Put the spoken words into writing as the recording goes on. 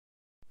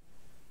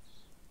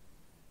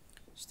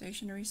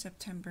Stationery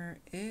September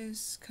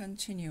is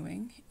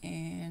continuing,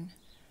 and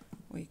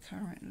we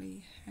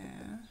currently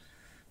have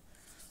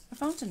a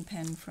fountain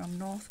pen from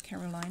North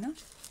Carolina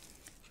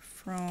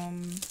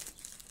from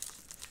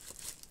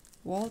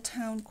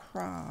Walltown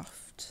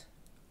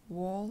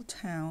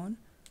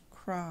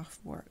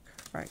Craftwork,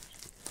 right.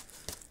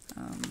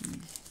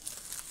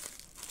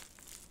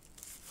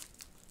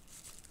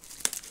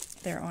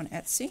 They're on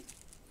Etsy.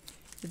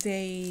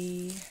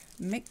 They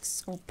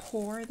mix or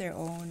pour their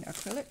own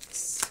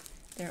acrylics,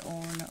 their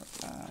own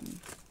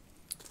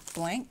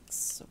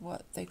blanks,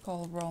 what they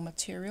call raw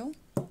material.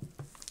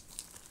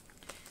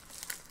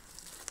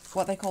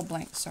 What they call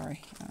blanks,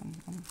 sorry.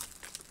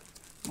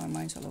 My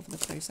mind's all over the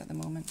place at the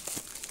moment.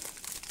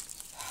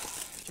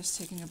 Just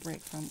taking a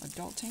break from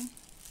adulting.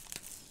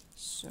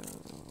 So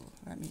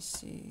let me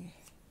see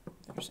if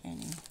there's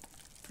any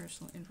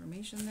personal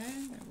information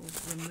there that we'll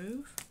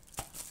remove.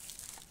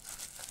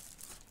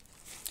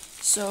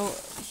 So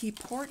he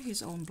poured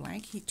his own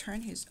blank, he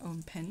turned his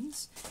own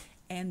pens,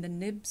 and the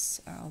nibs,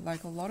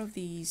 like a lot of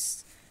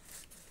these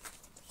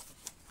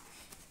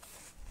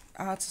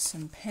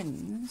Artisan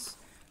pens,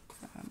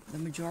 the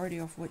majority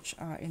of which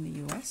are in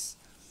the US,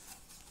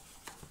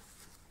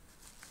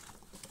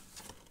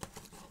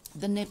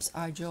 the nibs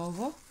are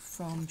JoWo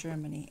from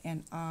Germany,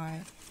 and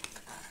I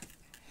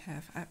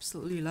have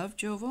absolutely loved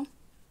JoWo.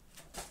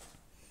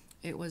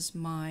 It was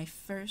my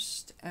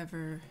first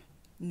ever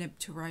nib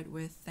to write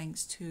with,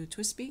 thanks to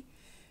Twisby,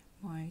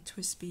 my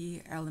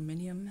Twisby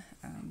aluminium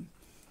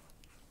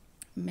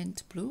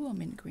mint blue or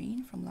mint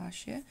green from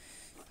last year.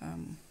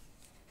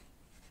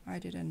 I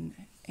did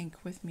an ink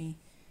with me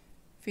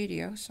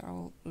video, so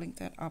I'll link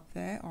that up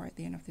there or at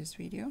the end of this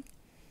video.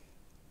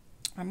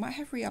 I might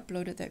have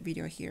re-uploaded that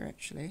video here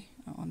actually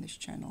on this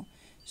channel.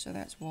 So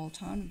that's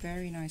Walltown,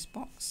 very nice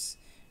box,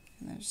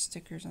 and there's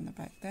stickers on the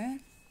back there.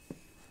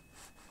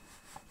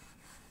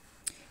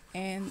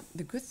 And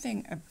the good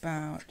thing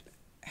about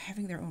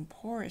having their own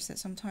pour is that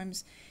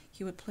sometimes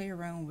he would play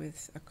around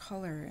with a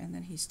color and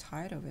then he's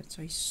tired of it,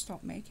 so he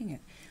stopped making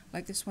it.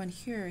 Like this one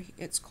here,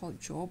 it's called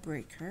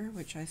Jawbreaker,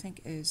 which I think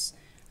is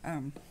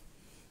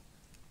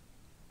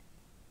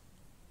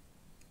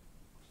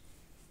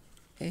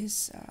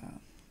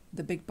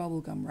the big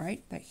bubble gum,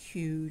 right? That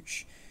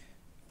huge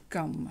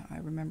gum. I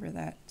remember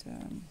that.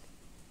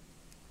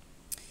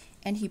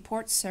 And he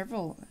poured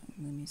several,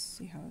 let me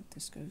see how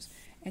this goes.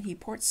 And he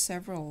poured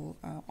several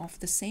of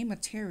the same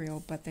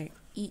material, but they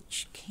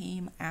each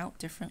came out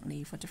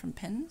differently for different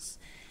pens.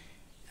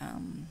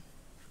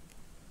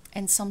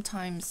 And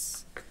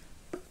sometimes,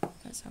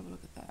 let's have a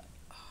look at that.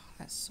 Oh,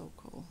 that's so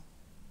cool.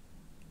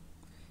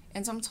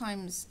 And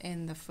sometimes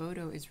in the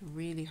photo it's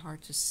really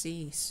hard to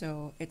see,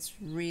 so it's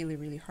really,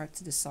 really hard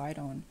to decide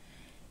on.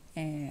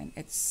 And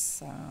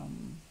it's,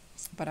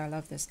 but I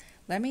love this.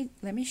 Let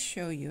me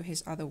show you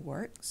his other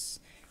works,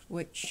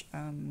 which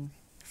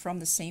from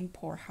the same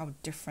pour, how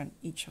different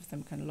each of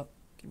them can look.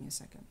 Give me a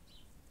second.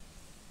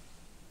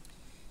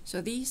 So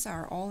these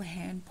are all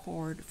hand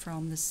poured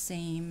from the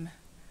same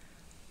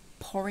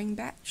pouring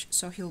batch.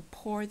 So he'll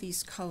pour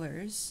these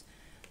colors,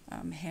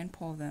 hand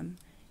pour them,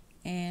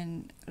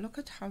 and look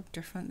at how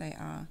different they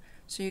are.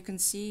 So you can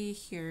see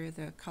here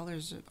the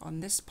colors on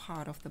this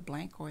part of the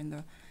blank, or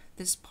in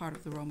this part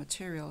of the raw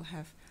material,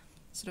 have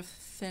sort of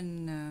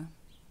thin,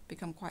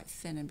 become quite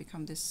thin and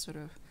become this sort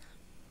of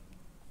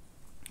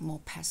more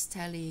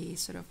pastel-y,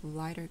 sort of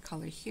lighter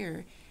color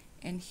here.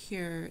 And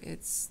here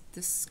it's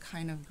this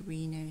kind of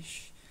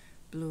greenish,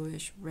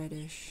 bluish,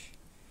 reddish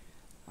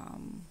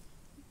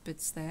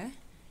bits there.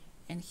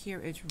 And here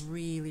it's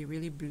really,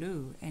 really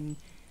blue. And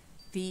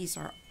these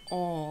are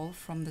all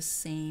from the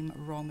same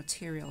raw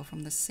material,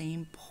 from the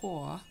same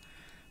pour,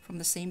 from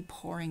the same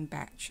pouring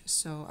batch.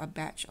 So a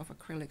batch of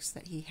acrylics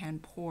that he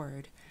hand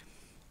poured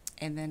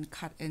and then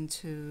cut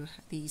into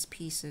these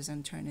pieces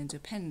and turned into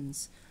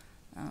pens.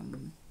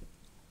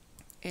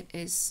 It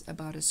is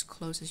about as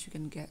close as you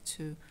can get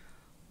to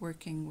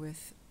working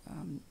with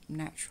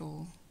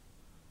natural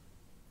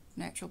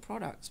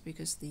products,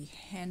 because the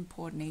hand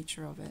poured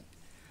nature of it.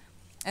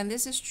 And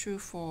this is true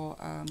for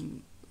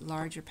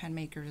larger pen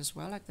makers as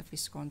well, like the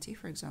Visconti,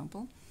 for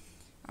example.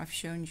 I've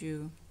shown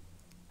you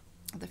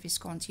the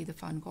Visconti, the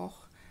Van Gogh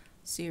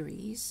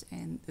series,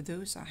 and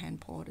those are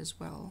hand poured as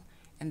well,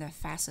 and they're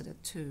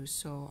faceted too.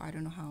 So I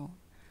don't know how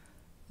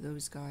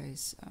those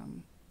guys,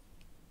 I'm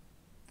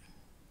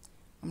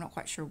not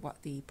quite sure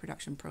what the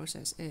production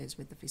process is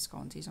with the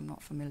Viscontis. I'm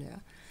not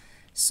familiar.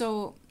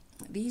 So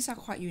these are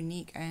quite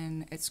unique,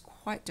 and it's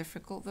quite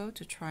difficult though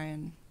to try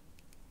and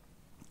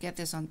get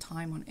this on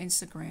time on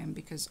Instagram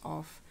because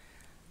of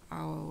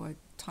our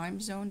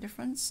time zone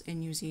difference. In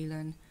New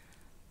Zealand,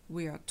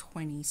 we are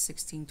 20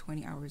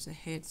 hours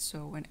ahead,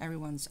 so when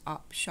everyone's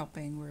up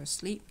shopping, we're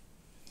asleep,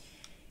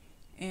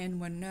 and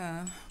when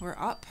we're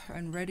up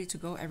and ready to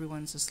go,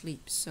 everyone's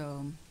asleep.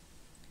 So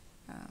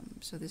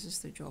so this is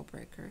the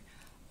Jawbreaker.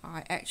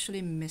 I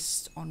actually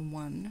missed on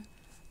one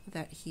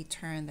that he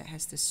turned that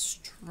has this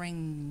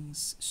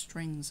strings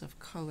of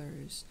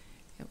colors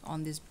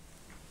on this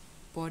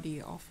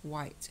body of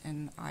white,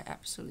 and I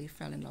absolutely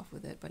fell in love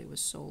with it, but it was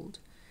sold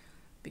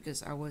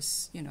because I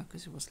was, you know,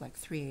 because it was like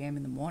 3 a.m.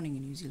 in the morning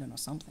in New Zealand or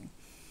something.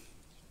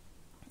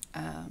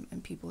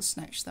 And people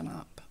snatched them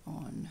up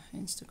on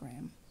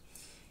Instagram.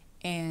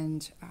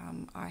 And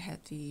I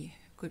had the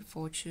good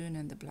fortune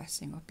and the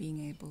blessing of being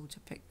able to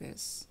pick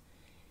this.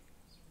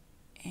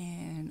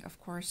 And of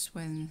course,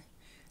 when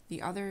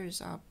the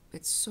others are,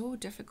 it's so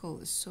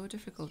difficult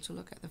to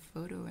look at the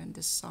photo and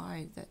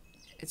decide that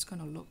it's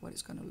going to look what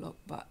it's going to look.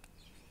 But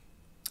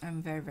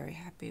I'm very, very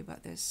happy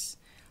about this.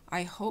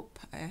 I hope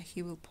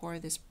he will pour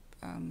this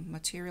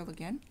material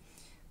again,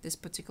 this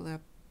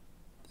particular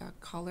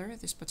color,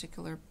 this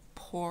particular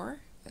pour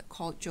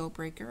called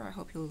Jawbreaker. I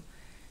hope he'll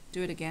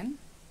do it again,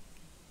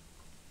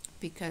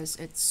 because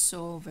it's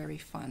so very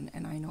fun,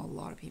 and I know a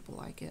lot of people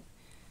like it.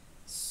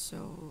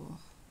 So,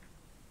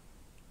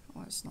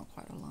 oh, it's not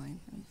quite aligned.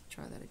 Let me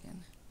try that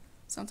again.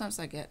 Sometimes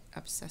I get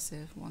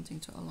obsessive wanting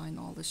to align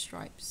all the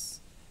stripes.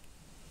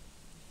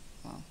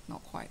 Well,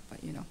 not quite,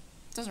 but you know,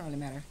 it doesn't really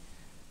matter.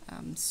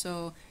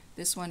 So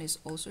this one is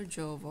also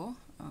JoWo,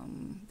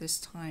 this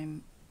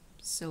time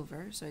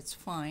silver, so it's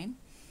fine.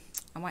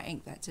 I might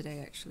ink that today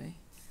actually.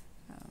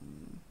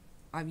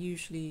 I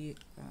usually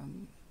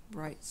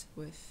write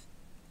with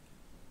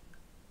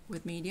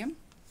medium,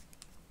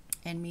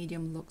 and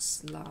medium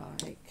looks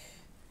like,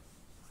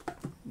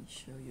 let me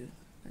show you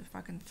if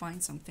I can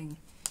find something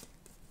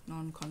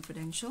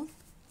non-confidential.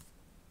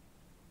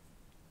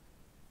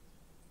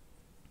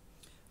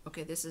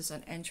 Okay, this is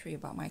an entry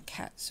about my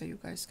cat, so you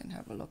guys can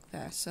have a look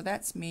there. So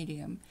that's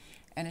medium,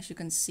 and as you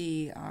can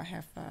see, I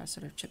have a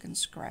sort of chicken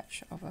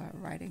scratch of a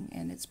writing,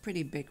 and it's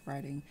pretty big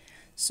writing.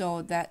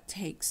 So that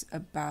takes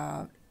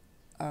about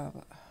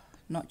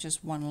not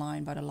just one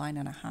line, but a line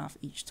and a half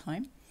each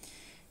time,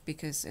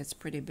 because it's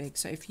pretty big.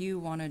 So if you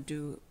want to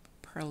do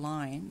per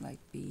line, like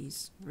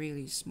these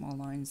really small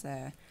lines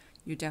there,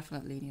 you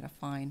definitely need a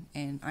fine.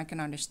 And I can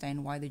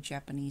understand why the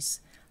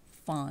Japanese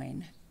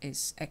fine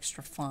is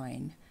extra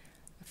fine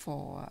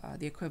for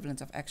the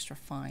equivalent of extra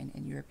fine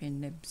in European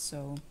nibs.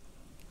 So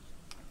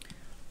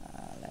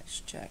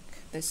let's check.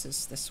 This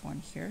is this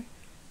one here.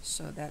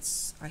 So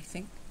that's, I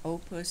think,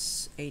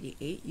 Opus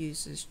 88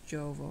 uses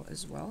JoWo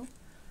as well.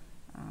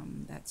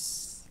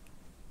 That's,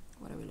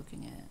 what are we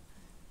looking at?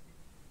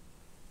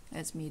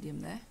 That's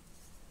medium there.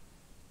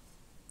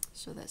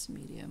 So that's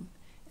medium,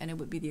 and it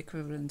would be the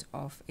equivalent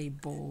of a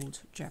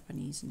bold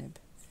Japanese nib.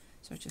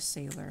 So just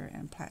Sailor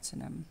and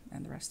Platinum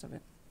and the rest of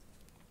it.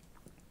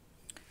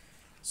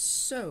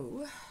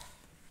 So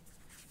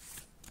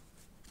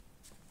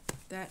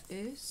that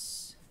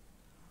is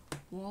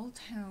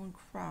Walltown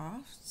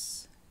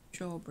Crafts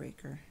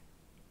Jawbreaker.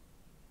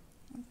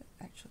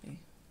 Actually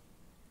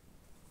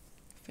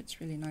fits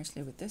really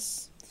nicely with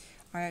this.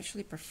 I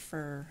actually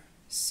prefer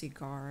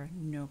cigar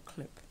no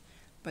clip,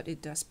 but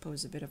it does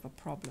pose a bit of a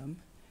problem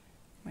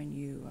when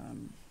you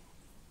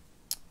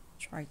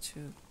try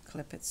to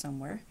clip it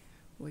somewhere,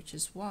 which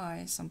is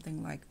why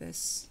something like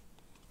this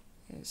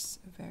is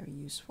very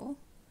useful.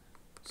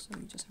 So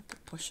you just have to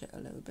push it a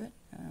little bit.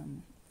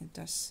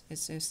 It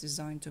says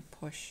designed to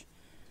push,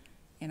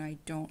 and I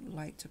don't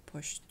like to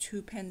push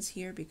two pens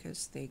here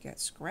because they get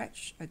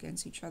scratched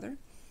against each other.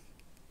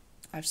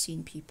 I've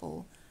seen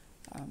people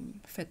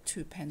fit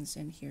two pens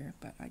in here,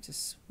 but I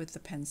just, with the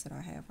pens that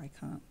I have, I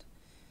can't.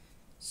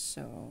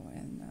 So,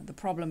 and the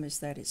problem is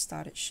that it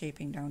started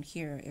shaping down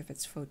here. If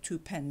it's for two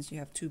pens, you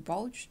have two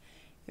bulge.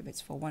 If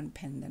it's for one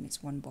pen, then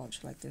it's one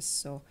bulge like this.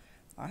 So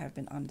I have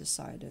been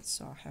undecided,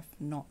 so I have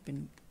not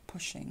been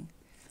pushing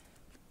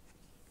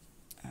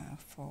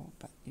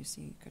but you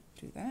see, you could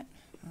do that.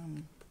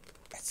 And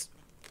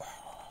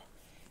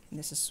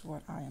this is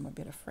what I am a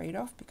bit afraid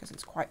of, because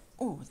it's quite,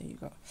 oh, there you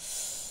go,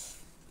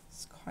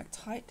 it's quite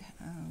tight.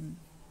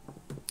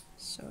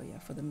 So yeah,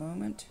 for the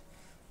moment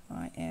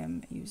I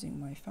am using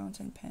my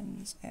fountain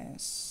pens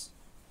as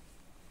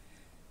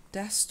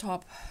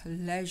desktop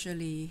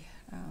leisurely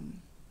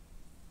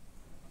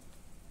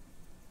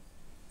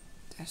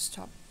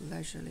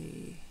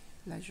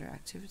leisure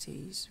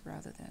activities,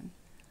 rather than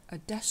a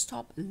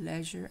desktop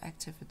leisure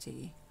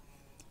activity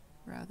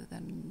rather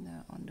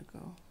than on the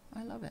go.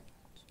 I love it.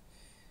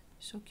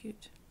 So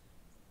cute.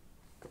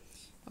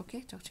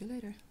 Okay, talk to you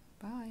later.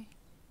 Bye.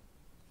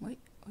 Wait.